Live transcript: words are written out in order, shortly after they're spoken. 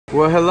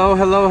Well, hello,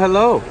 hello,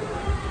 hello.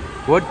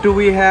 What do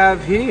we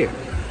have here?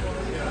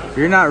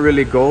 You're not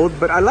really gold,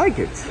 but I like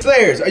it.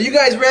 Slayers, are you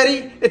guys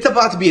ready? It's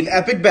about to be an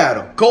epic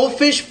battle.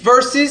 Goldfish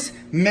versus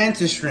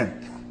mantis shrimp.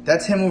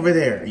 That's him over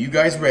there. Are you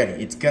guys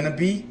ready? It's gonna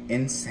be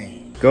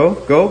insane. Go,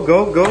 go,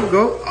 go, go,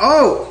 go.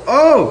 Oh,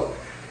 oh.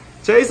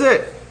 Chase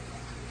it.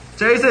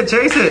 Chase it,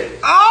 chase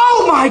it.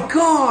 Oh my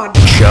God.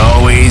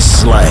 Joey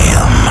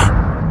Slam.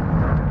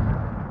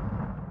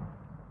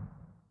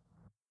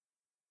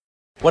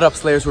 What up,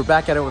 Slayers? We're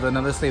back at it with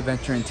another Slay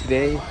Venture, and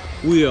today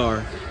we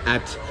are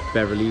at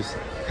Beverly's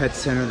Pet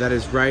Center. That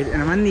is right,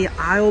 and I'm on the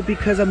aisle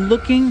because I'm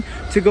looking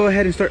to go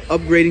ahead and start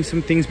upgrading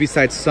some things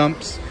besides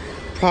sumps.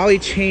 Probably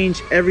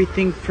change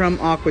everything from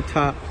Aqua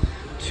Top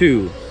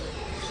to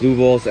Blue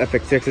Balls,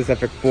 FX6s,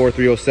 FX4,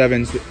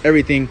 307s,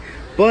 everything.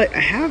 But I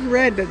have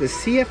read that the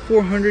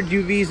CF400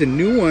 UVs, the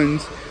new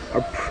ones,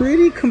 are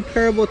pretty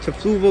comparable to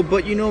Fluval.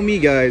 But you know me,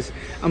 guys,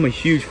 I'm a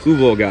huge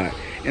Fluval guy.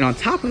 And on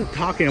top of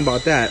talking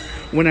about that,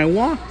 when I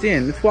walked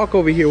in, let's walk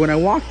over here. When I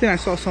walked in, I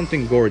saw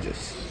something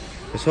gorgeous.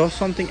 I saw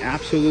something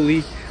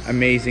absolutely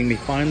amazing. They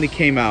finally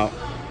came out.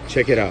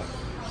 Check it out.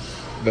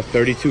 The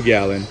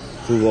 32-gallon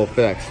Fluval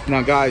Flex.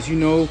 Now, guys, you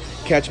know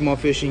Catch 'em All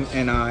Fishing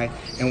and I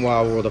and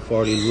Wild World of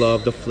Farty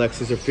love the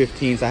Flexes or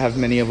 15s. I have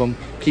many of them.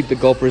 Keep the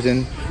gulpers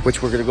in,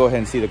 which we're going to go ahead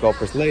and see the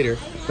gulpers later.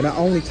 But not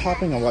only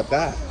talking about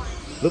that,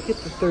 look at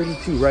the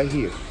 32 right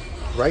here,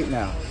 right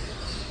now.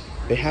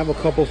 They have a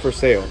couple for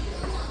sale.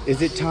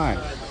 Is it time?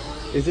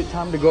 Is it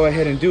time to go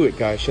ahead and do it,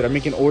 guys? Should I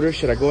make an order?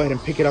 Should I go ahead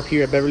and pick it up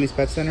here at Beverly's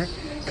Pet Center?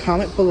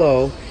 Comment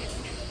below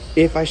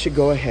if I should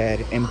go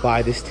ahead and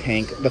buy this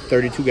tank, the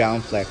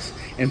 32-gallon Flex,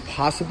 and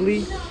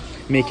possibly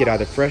make it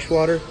either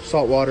freshwater,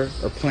 saltwater,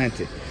 or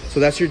planted. So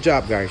that's your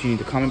job, guys. You need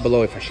to comment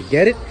below if I should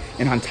get it.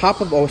 And on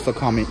top of also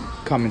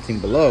commenting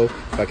below,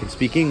 if I can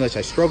speak English,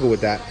 I struggle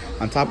with that.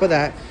 On top of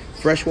that,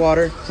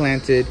 freshwater,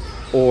 planted,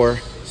 or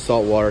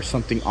saltwater,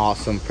 something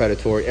awesome,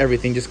 predatory,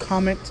 everything. Just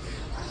comment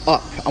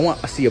up. I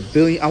want to see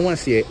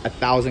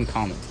 1,000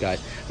 comments, guys.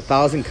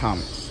 1,000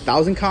 comments.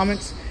 1,000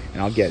 comments,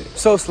 and I'll get it.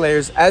 So,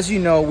 Slayers, as you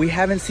know, we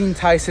haven't seen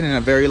Tyson in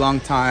a very long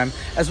time,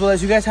 as well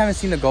as you guys haven't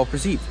seen the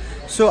gulpers eat.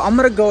 So I'm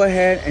gonna go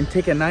ahead and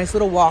take a nice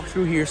little walk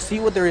through here, see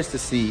what there is to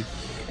see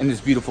in this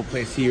beautiful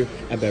place here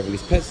at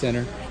Beverly's Pet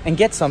Center, and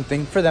get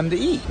something for them to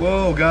eat.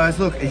 Whoa, guys,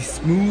 look, a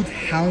smooth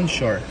hound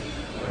shark.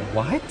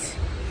 What?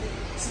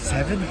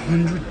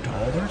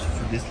 $700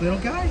 for this little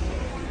guy?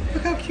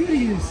 Look how cute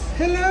he is.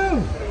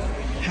 Hello.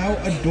 How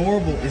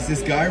adorable is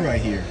this guy right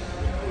here?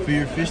 For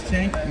your fish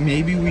tank,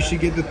 maybe we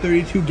should get the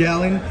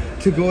 32-gallon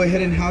to go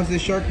ahead and house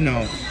this shark?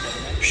 No.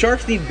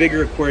 Sharks need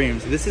bigger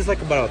aquariums. This is like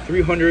about a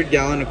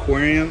 300-gallon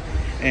aquarium,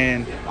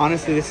 and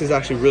honestly, this is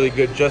actually really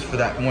good just for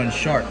that one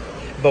shark.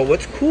 But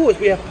what's cool is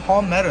we have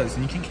palmettos,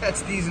 and you can catch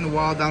these in the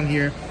wild down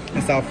here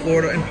in South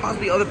Florida and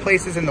possibly other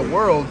places in the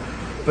world.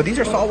 But these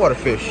are saltwater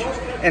fish,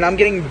 and I'm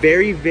getting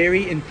very,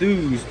 very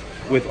enthused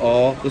with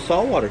all the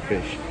saltwater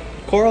fish.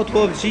 Coral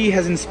 12G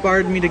has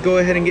inspired me to go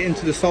ahead and get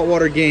into the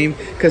saltwater game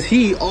because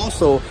he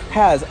also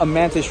has a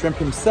mantis shrimp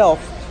himself,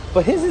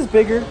 but his is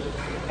bigger,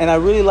 and I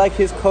really like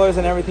his colors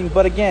and everything.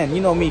 But again,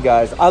 you know me,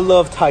 guys, I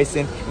love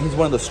Tyson, and he's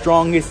one of the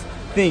strongest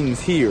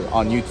things here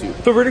on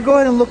YouTube. So we're gonna go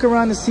ahead and look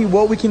around to see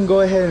what we can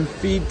go ahead and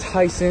feed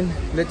Tyson.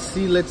 Let's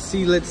see, let's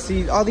see, let's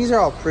see. Oh, these are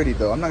all pretty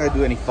though. I'm not gonna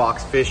do any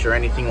fox fish or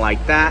anything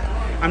like that.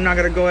 I'm not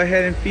gonna go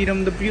ahead and feed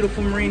him the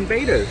beautiful marine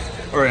betas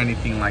or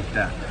anything like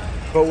that.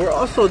 But we're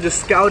also just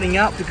scouting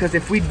out, because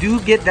if we do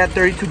get that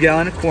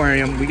 32-gallon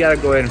aquarium, we gotta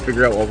go ahead and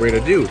figure out what we're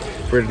gonna do.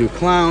 We're gonna do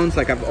clowns.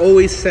 Like I've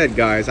always said,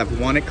 guys, I've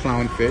wanted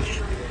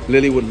clownfish.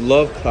 Lily would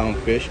love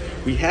clownfish.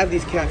 We have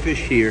these catfish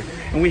here,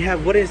 and we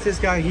have, what is this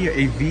guy here?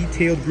 A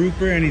V-tailed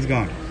grouper, and he's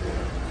gone.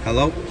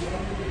 Hello?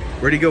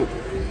 Where'd he go?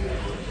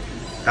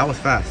 That was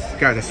fast.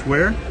 Guys, I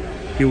swear,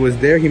 he was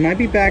there. He might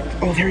be back.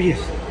 Oh, there he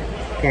is.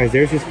 Guys,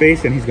 there's his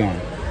face, and he's gone.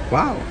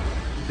 Wow.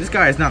 This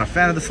guy is not a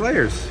fan of the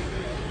Slayers.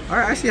 All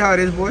right, I see how it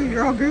is, boy.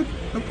 You're all good.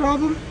 No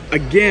problem.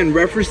 Again,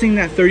 referencing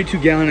that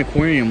 32-gallon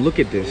aquarium, look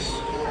at this.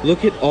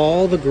 Look at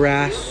all the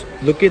grass.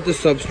 Look at the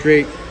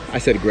substrate. I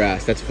said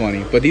grass, that's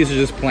funny. But these are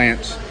just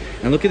plants.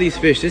 And look at these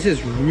fish. This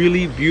is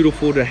really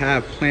beautiful to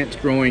have plants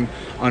growing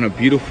on a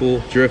beautiful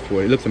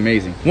driftwood. It looks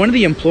amazing. One of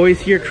the employees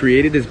here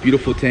created this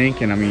beautiful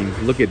tank, and I mean,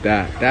 look at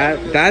that.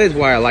 That is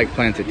why I like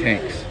planted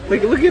tanks.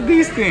 Look at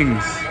these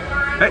things.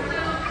 Hey,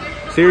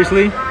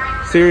 seriously?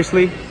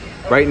 Seriously?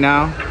 Right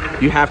now,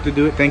 you have to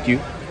do it. Thank you.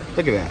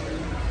 Look at that.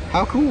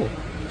 How cool.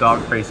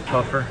 Dog face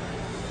puffer.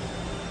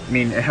 I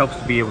mean, it helps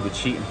to be able to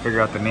cheat and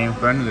figure out the name,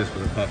 but I knew this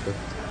was a puffer.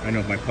 I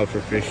know my puffer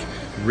fish,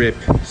 Rip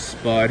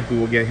Spud, who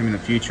will get him in the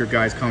future.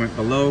 Guys, comment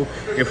below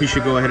if we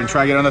should go ahead and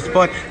try to get on the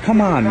Spud. Come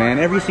on, man,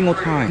 every single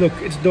time. Look,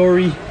 it's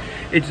Dory.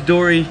 It's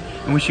Dory,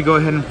 and we should go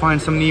ahead and find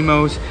some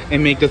Nemos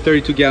and make the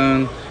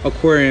 32-gallon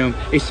aquarium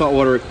a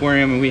saltwater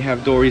aquarium, and we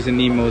have Dories and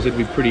Nemos. It'd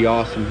be pretty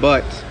awesome.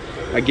 But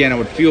again, I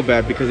would feel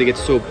bad because they get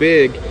so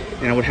big,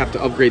 and I would have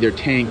to upgrade their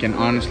tank. And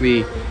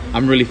honestly,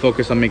 I'm really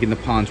focused on making the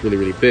ponds really,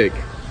 really big.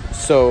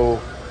 So,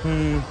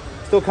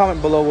 still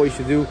comment below what you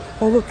should do.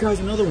 Oh, look, guys,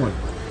 another one.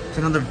 It's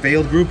another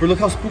veiled grouper. Look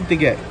how spooked they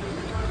get.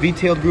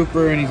 V-tailed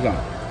grouper, and he's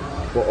gone.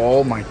 Well,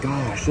 oh my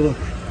gosh, look.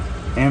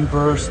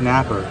 Emperor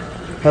Snapper.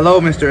 Hello,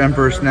 Mr.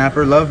 Emperor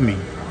Snapper. Love me.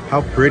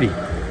 How pretty.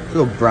 A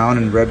little brown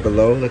and red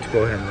below. Let's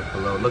go ahead and look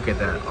below. Look at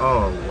that.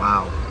 Oh,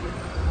 wow.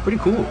 Pretty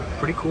cool.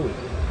 Pretty cool.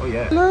 Oh,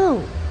 yeah.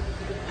 Hello.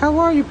 How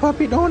are you,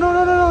 puppy? No, no,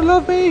 no, no, no.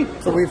 Love me.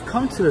 So we've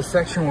come to the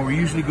section where we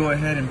usually go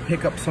ahead and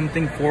pick up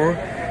something for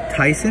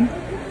Tyson.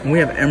 And we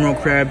have emerald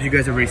crabs. You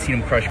guys have already seen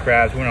him crush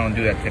crabs. We're not going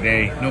to do that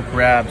today. No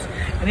crabs.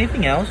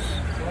 Anything else?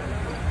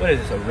 What is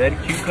this, a red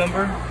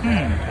cucumber?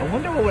 I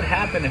wonder what would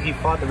happen if he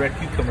fought the red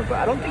cucumber, but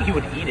I don't think he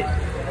would eat it.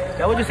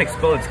 That would just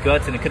expel its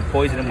guts and it could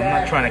poison him.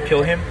 I'm not trying to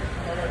kill him.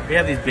 We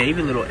have these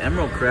baby little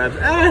emerald crabs.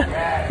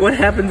 Ah, what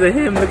happened to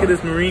him? Look at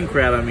this marine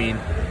crab, I mean.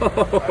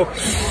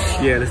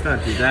 Yeah, let's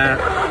not do that.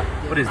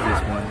 What is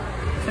this one?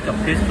 It's like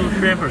a pistol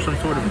shrimp or some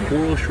sort of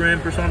coral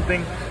shrimp or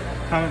something.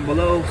 Comment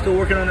below. Still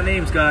working on the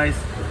names, guys.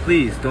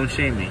 Please, don't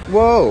shame me.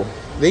 Whoa,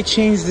 they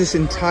changed this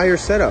entire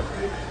setup.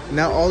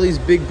 Now all these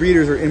big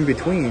breeders are in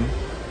between.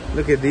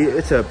 Look at the,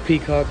 it's a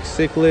peacock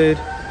cichlid.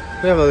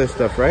 We have other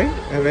stuff, right?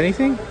 Have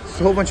anything? It's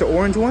a whole bunch of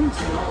orange ones.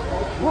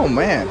 Oh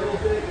man,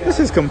 this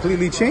has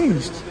completely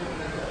changed.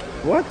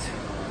 What?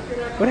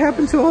 What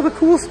happened to all the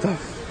cool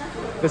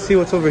stuff? Let's see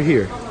what's over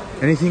here.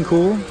 Anything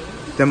cool?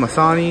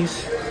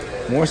 Demasanis,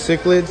 more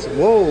cichlids.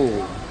 Whoa.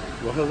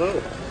 Well,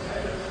 hello,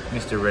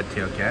 Mr.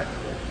 Red-tailed cat.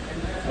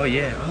 Oh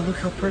yeah, oh look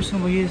how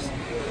personable he is.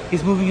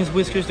 He's moving his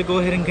whiskers to go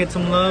ahead and get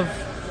some love.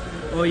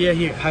 Oh yeah,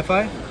 here, high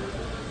five.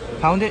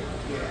 Pound it.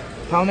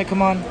 Pound it,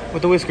 come on,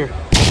 with the whisker.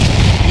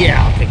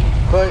 Yeah, I'll take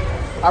it. But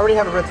I already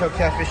have a red-tailed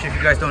catfish, if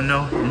you guys don't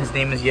know, and his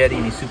name is Yeti,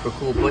 and he's super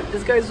cool. But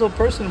this guy's so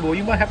personable,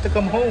 you might have to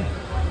come home.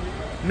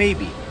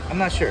 Maybe, I'm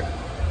not sure.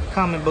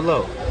 Comment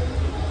below.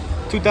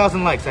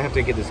 2,000 likes, I have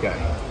to get this guy.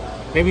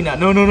 Maybe not.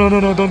 No, no, no, no,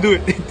 no, don't do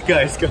it.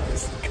 guys.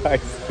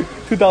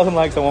 2,000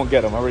 likes, I won't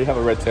get him. I already have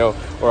a red tail,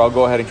 or I'll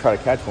go ahead and try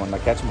to catch one.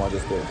 Like catch him all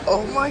just did.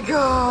 Oh my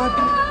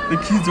God. The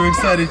kids are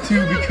excited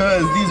too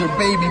because these are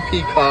baby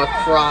peacock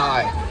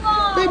fry.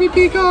 Baby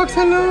peacocks,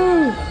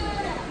 hello.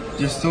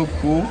 They're so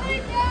cool.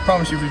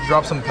 Promise you, if you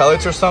drop some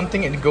pellets or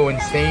something, it'd go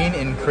insane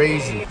and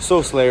crazy.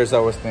 So Slayers, I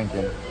was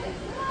thinking,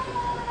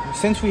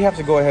 since we have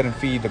to go ahead and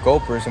feed the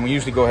gulpers, and we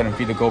usually go ahead and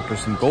feed the gulpers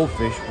some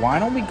goldfish, why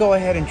don't we go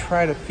ahead and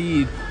try to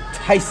feed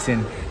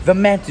Tyson, the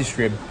mantis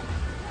shrimp,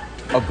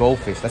 a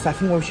goldfish? That's I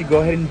think what we should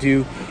go ahead and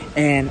do.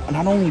 And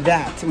not only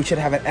that, we should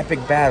have an epic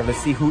battle to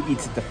see who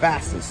eats it the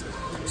fastest.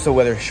 So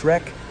whether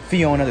Shrek,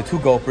 Fiona, the two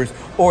gulpers,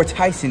 or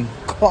Tyson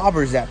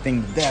clobbers that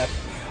thing to death,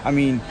 I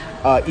mean,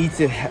 eats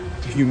it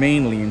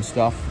humanely and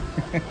stuff.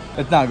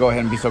 Let's not go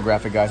ahead and be so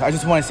graphic, guys. I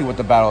just want to see what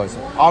the battle is.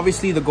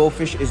 Obviously, the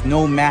goldfish is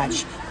no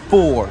match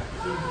for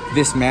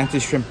this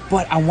mantis shrimp,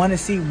 but I want to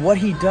see what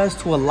he does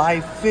to a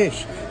live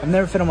fish. I've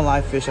never fed him a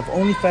live fish. I've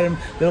only fed him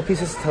little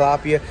pieces of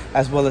tilapia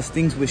as well as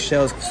things with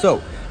shells.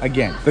 So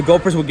again, the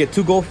gulpers will get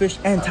 2 goldfish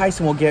and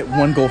Tyson will get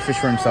 1 goldfish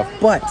for himself.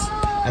 But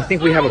I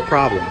think we have a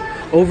problem.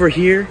 Over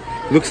here,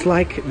 looks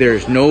like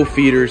there's no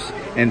feeders,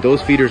 and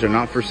those feeders are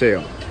not for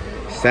sale.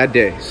 Sad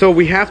day. So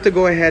we have to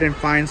go ahead and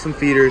find some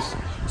feeders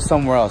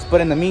somewhere else.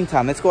 But in the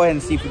meantime, let's go ahead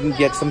and see if we can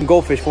get some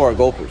goldfish for our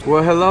gulpers.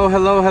 Well, hello,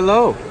 hello,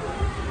 hello.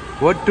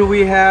 What do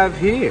we have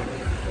here?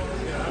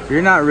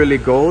 You're not really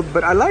gold,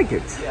 but I like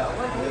it.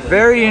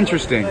 Very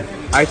interesting.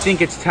 I think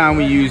it's time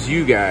we use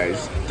you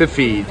guys to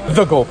feed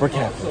the gulper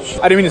catfish.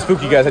 I didn't mean to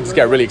spook you guys. I just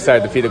got really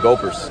excited to feed the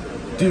gulpers.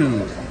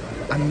 Dude,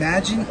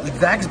 imagine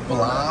Zach's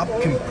blob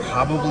can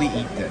probably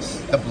eat this.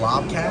 The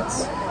blob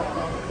cats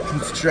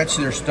can stretch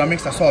their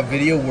stomachs. I saw a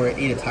video where it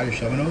ate a tiger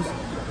shovelnose,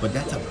 but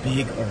that's a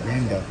big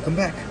orenda. Come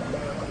back.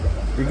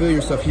 Reveal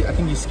yourself. I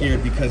think he's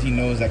scared because he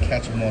knows that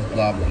catch-a-moth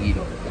blob will eat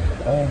him.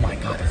 Oh my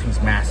God, that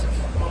thing's massive.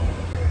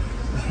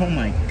 Oh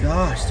my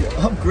gosh, they're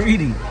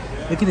upgrading.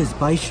 Look at this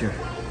bisher.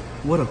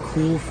 What a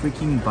cool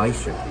freaking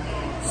bisher.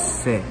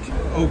 Sick.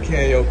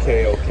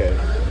 Okay.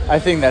 I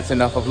think that's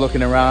enough of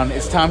looking around.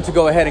 It's time to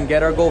go ahead and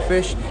get our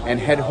goldfish and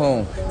head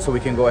home so we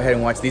can go ahead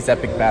and watch these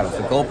epic battles.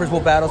 The gulpers will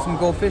battle some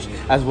goldfish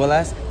as well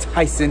as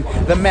Tyson,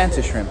 the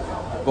mantis shrimp.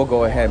 We'll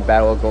go ahead and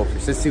battle a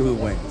goldfish. Let's see who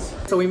wins.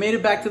 So we made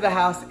it back to the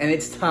house and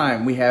it's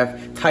time. We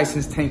have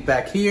Tyson's tank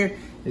back here.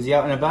 Is he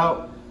out and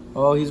about?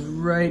 Oh, he's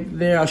right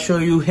there. I'll show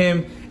you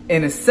him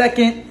in a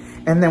second.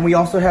 And then we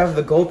also have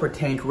the gulper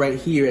tank right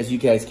here, as you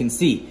guys can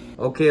see.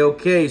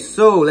 Okay,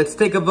 so let's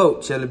take a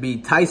vote. Shall it be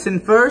Tyson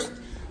first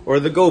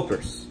or the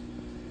gulpers?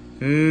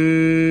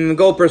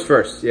 Gulpers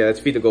first. Yeah, let's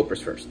feed the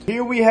gulpers first.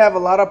 Here we have a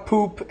lot of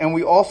poop, and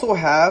we also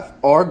have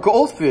our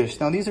goldfish.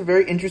 Now, these are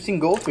very interesting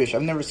goldfish.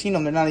 I've never seen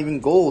them. They're not even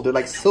gold. They're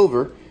like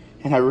silver,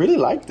 and I really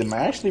like them.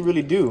 I actually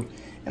really do.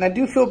 And I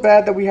do feel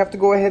bad that we have to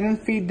go ahead and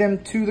feed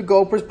them to the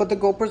gulpers, but the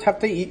gulpers have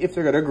to eat if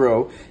they're gonna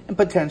grow and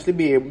potentially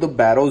be able to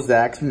battle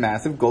Zach's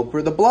massive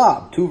gulper, the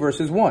blob, 2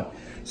 versus 1.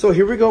 So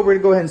here we go. We're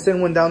gonna go ahead and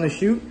send one down the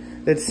chute.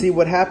 Let's see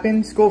what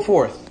happens. Go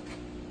forth.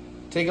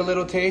 Take a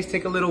little taste,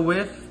 take a little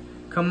whiff.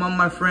 Come on,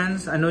 my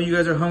friends. I know you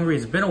guys are hungry.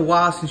 It's been a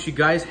while since you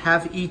guys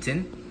have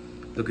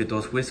eaten. Look at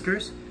those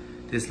whiskers.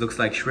 This looks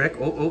like Shrek.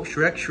 Oh,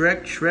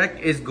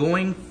 Shrek is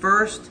going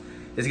first.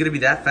 Is it gonna be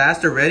that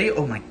fast already?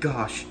 Oh my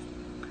gosh.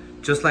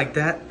 Just like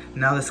that.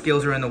 Now the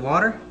scales are in the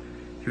water.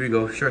 Here we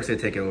go. Shrek's gonna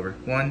take it over.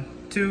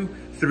 1, 2,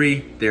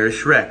 3. There's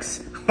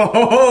Shrek's.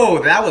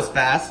 Oh, that was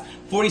fast.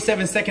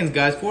 47 seconds,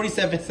 guys.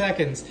 47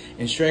 seconds.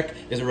 And Shrek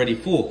is already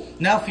full.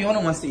 Now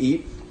Fiona wants to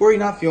eat. Worry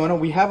not, Fiona.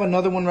 We have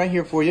another one right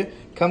here for you.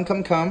 Come,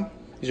 come, come.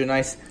 These are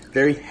nice,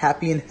 very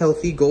happy and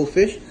healthy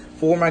goldfish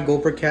for my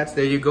gopher cats.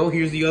 There you go.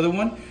 Here's the other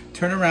one.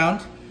 Turn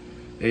around.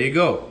 There you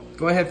go.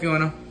 Go ahead,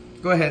 Fiona.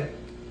 Go ahead.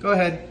 Go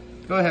ahead.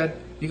 Go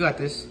ahead. You got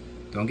this.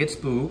 Don't get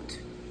spooked.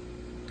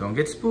 Don't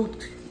get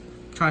spooked.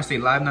 Trying to stay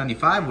live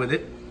 95 with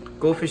it.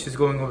 Goldfish is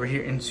going over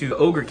here into the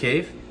ogre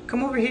cave.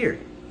 Come over here.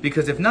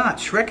 Because if not,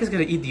 Shrek is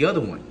going to eat the other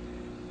one.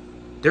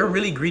 They're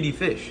really greedy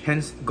fish,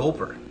 hence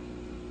gulper.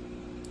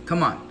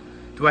 Come on.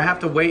 Do I have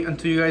to wait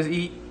until you guys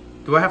eat?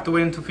 Do I have to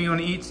wait until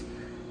Fiona eats?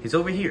 He's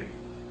over here.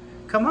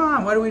 Come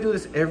on, why do we do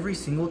this every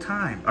single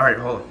time? All right,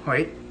 hold on,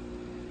 wait.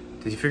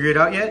 Did you figure it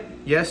out yet?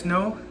 Yes,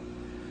 no?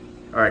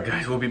 All right,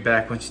 guys, we'll be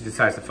back when she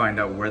decides to find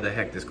out where the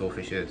heck this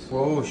goldfish is.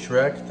 Whoa,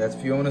 Shrek, that's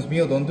Fiona's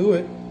meal. Don't do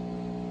it.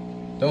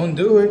 Don't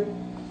do it.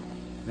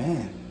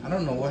 Man, I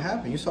don't know what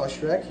happened. You saw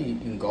Shrek, he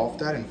engulfed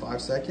that in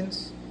 5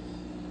 seconds.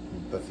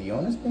 But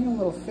Fiona's being a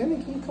little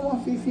finicky. Come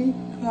on, Fifi.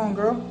 Come on,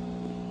 girl.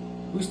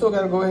 We still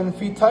got to go ahead and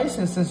feed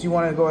Tyson since you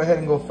want to go ahead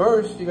and go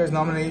first. You guys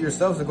nominated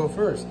yourselves to go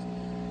first.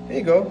 There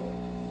you go.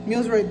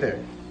 Meal's right there.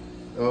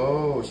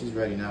 Oh, she's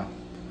ready now.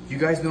 You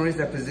guys notice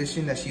that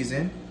position that she's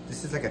in?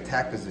 This is like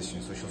attack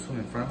position. So she'll swim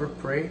in front of her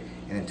prey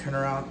and then turn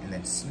around and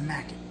then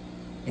smack it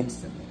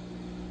instantly.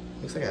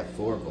 Looks like I have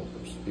 4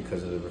 gophers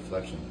because of the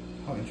reflection.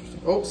 How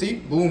interesting. Oh, see?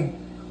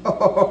 Boom.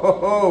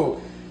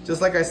 Oh,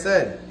 just like I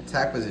said,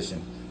 attack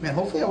position. Man,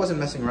 hopefully I wasn't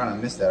messing around. I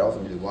missed that. I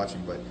wasn't really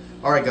watching. But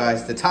all right,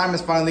 guys, the time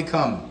has finally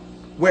come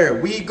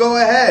where we go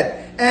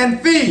ahead and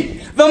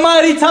feed the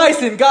mighty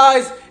Tyson.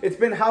 Guys, it's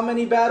been how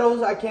many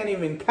battles? I can't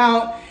even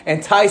count.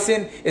 And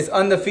Tyson is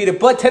undefeated.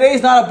 But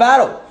today's not a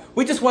battle.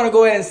 We just want to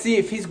go ahead and see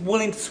if he's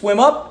willing to swim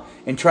up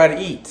and try to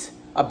eat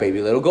a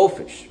baby little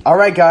goldfish. All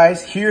right,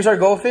 guys, here's our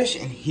goldfish,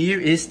 and here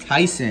is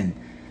Tyson.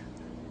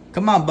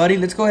 Come on, buddy.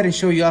 Let's go ahead and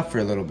show you off for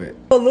a little bit.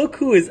 Oh, look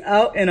who is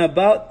out and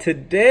about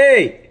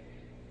today.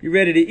 You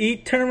ready to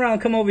eat? Turn around.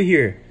 Come over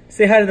here.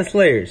 Say hi to the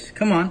Slayers.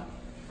 Come on.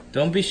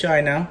 Don't be shy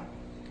now.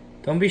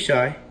 Don't be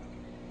shy.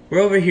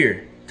 We're over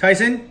here.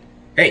 Tyson?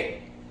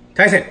 Hey,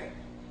 Tyson.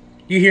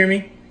 You hear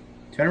me?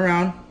 Turn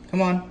around.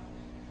 Come on.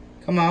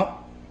 Come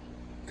out.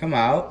 Come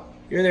out.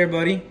 You're there,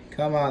 buddy.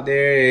 Come out.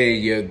 There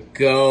you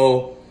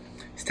go.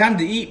 It's time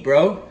to eat,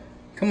 bro.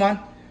 Come on.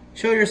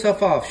 Show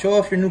yourself off. Show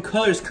off your new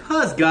colors.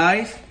 Cause,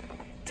 guys,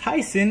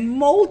 Tyson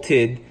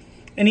molted.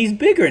 And he's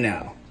bigger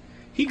now.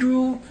 He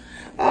grew,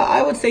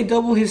 I would say,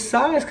 double his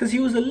size because he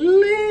was a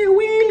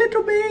wee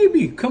little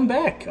baby. Come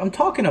back. I'm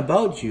talking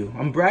about you.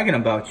 I'm bragging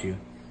about you.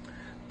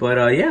 But,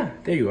 yeah,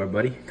 there you are,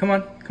 buddy. Come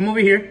on. Come over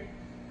here.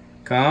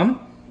 Come.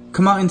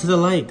 Come out into the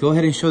light. Go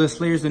ahead and show the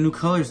Slayers the new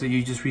colors that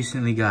you just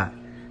recently got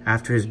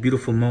after his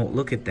beautiful molt.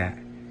 Look at that.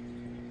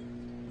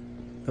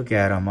 Look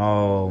at him.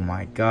 Oh,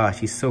 my gosh.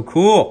 He's so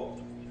cool.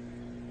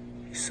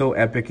 He's so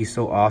epic. He's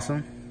so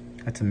awesome.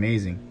 That's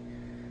amazing.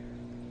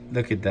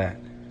 Look at that.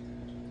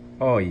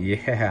 Oh,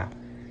 yeah.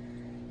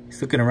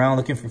 He's looking around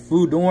looking for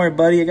food. Don't worry,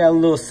 buddy. I got a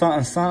little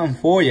something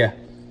for you.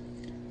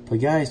 But,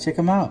 guys, check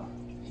him out.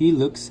 He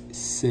looks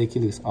sick. He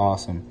looks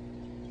awesome.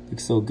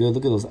 Looks so good.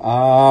 Look at those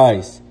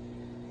eyes.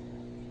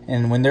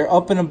 And when they're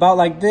up and about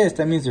like this,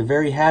 that means they're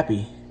very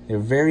happy. They're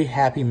very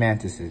happy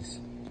mantises.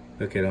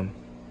 Look at him.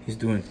 He's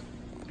doing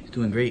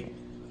great.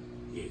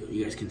 There you go.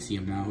 You guys can see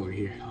him now over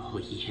here. Oh,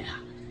 yeah.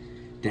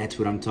 That's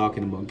what I'm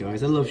talking about,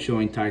 guys. I love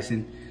showing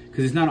Tyson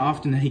because it's not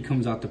often that he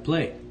comes out to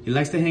play. He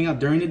likes to hang out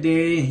during the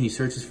day and he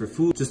searches for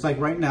food, just like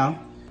right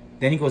now.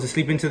 Then he goes to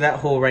sleep into that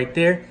hole right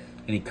there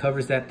and he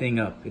covers that thing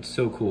up. It's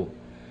so cool.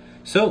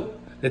 So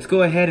let's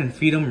go ahead and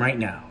feed him right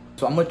now.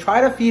 So I'm gonna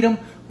try to feed him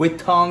with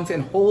tongues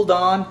and hold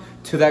on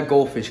to that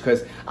goldfish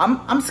because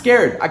I'm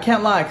scared. I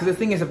can't lie, because the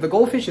thing is, if the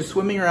goldfish is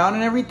swimming around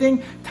and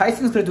everything,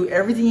 Tyson's gonna do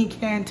everything he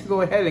can to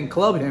go ahead and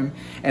club him.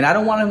 And I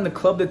don't want him to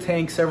club the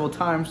tank several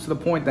times to the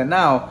point that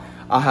now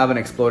I'll have an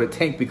exploded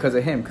tank because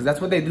of him. Because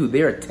that's what they do.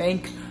 They are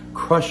tank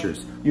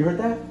crushers. You heard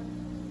that?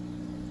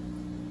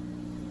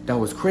 That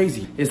was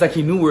crazy. It's like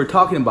he knew we were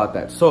talking about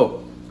that.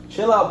 So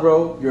chill out,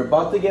 bro. You're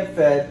about to get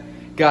fed.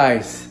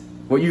 Guys,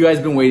 what you guys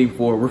been waiting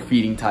for, we're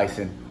feeding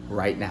Tyson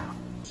right now.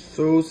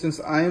 So since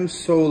I am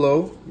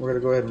solo, we're gonna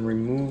go ahead and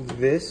remove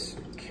this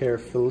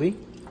carefully.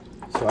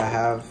 So I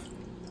have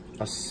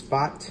a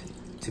spot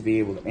to be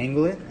able to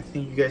angle it. I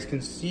think you guys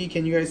can see.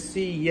 Can you guys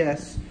see?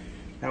 Yes.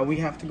 Now we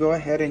have to go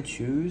ahead and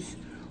choose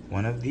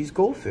one of these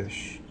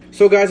goldfish.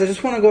 So guys, I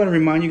just want to go ahead and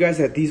remind you guys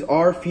that these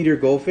are feeder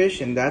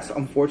goldfish, and that's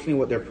unfortunately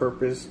what their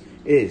purpose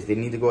is. They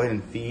need to go ahead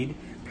and feed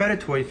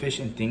predatory fish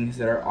and things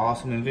that are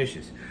awesome and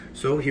vicious.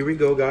 So here we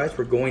go, guys.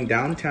 We're going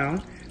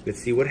downtown. Let's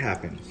see what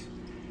happens.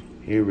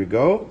 Here we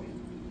go.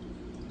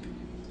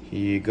 Here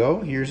you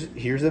go. Here's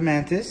the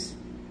mantis.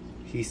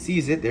 He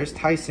sees it. There's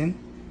Tyson.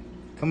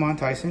 Come on,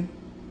 Tyson.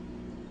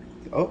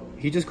 Oh,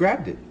 he just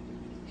grabbed it.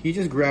 He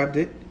just grabbed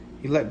it.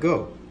 He let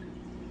go.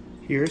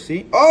 Here,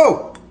 see?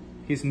 Oh!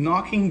 He's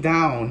knocking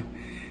down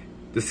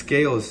the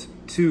scales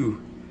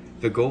to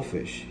the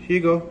goldfish. Here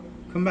you go.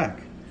 Come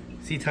back.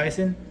 See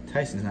Tyson?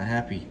 Tyson's not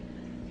happy.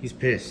 He's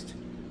pissed.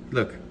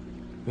 Look.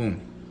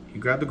 Boom. He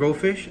grabbed the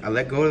goldfish. I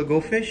let go of the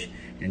goldfish.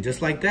 And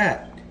just like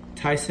that,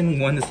 Tyson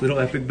won this little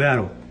epic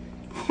battle.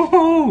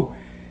 Oh!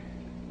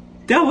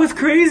 That was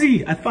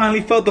crazy. I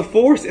finally felt the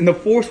force, and the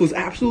force was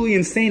absolutely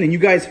insane, and you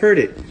guys heard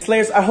it.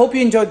 Slayers, I hope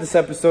you enjoyed this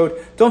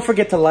episode. Don't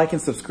forget to like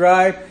and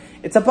subscribe.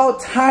 It's about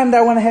time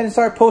that I went ahead and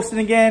started posting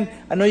again.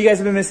 I know you guys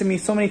have been missing me.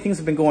 So many things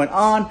have been going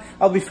on.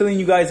 I'll be filling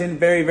you guys in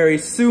very, very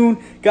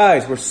soon.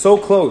 Guys, we're so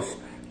close.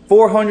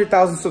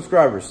 400,000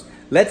 subscribers.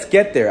 Let's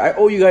get there. I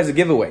owe you guys a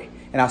giveaway.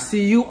 And I'll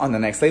see you on the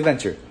next Slay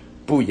Venture.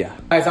 Booyah.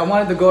 Guys, I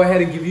wanted to go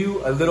ahead and give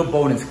you a little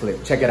bonus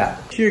clip. Check it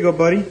out. Here you go,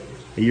 buddy.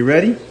 Are you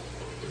ready?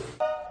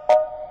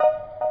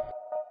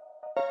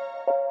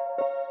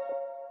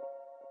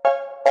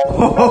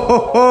 Ho, ho, ho,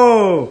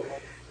 ho.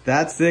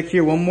 That's sick.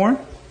 Here, one more.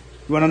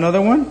 You want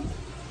another one?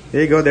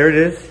 There you go. There it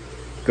is.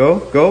 Go,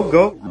 go,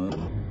 go.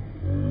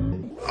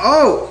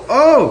 Oh,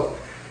 oh.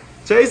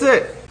 Chase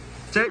it.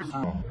 Chase.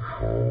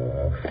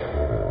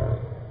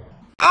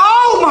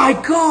 Oh my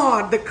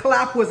God, the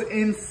clap was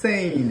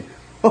insane.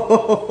 I'm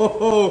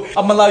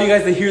gonna allow you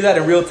guys to hear that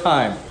in real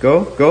time.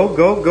 Go, go,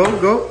 go, go,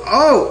 go.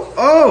 Oh,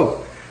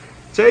 oh.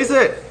 Chase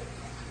it.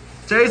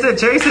 Chase it,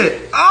 chase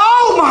it.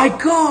 Oh my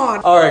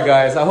God. All right,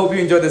 guys, I hope you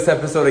enjoyed this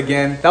episode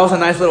again. That was a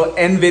nice little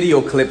end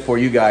video clip for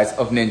you guys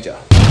of Ninja.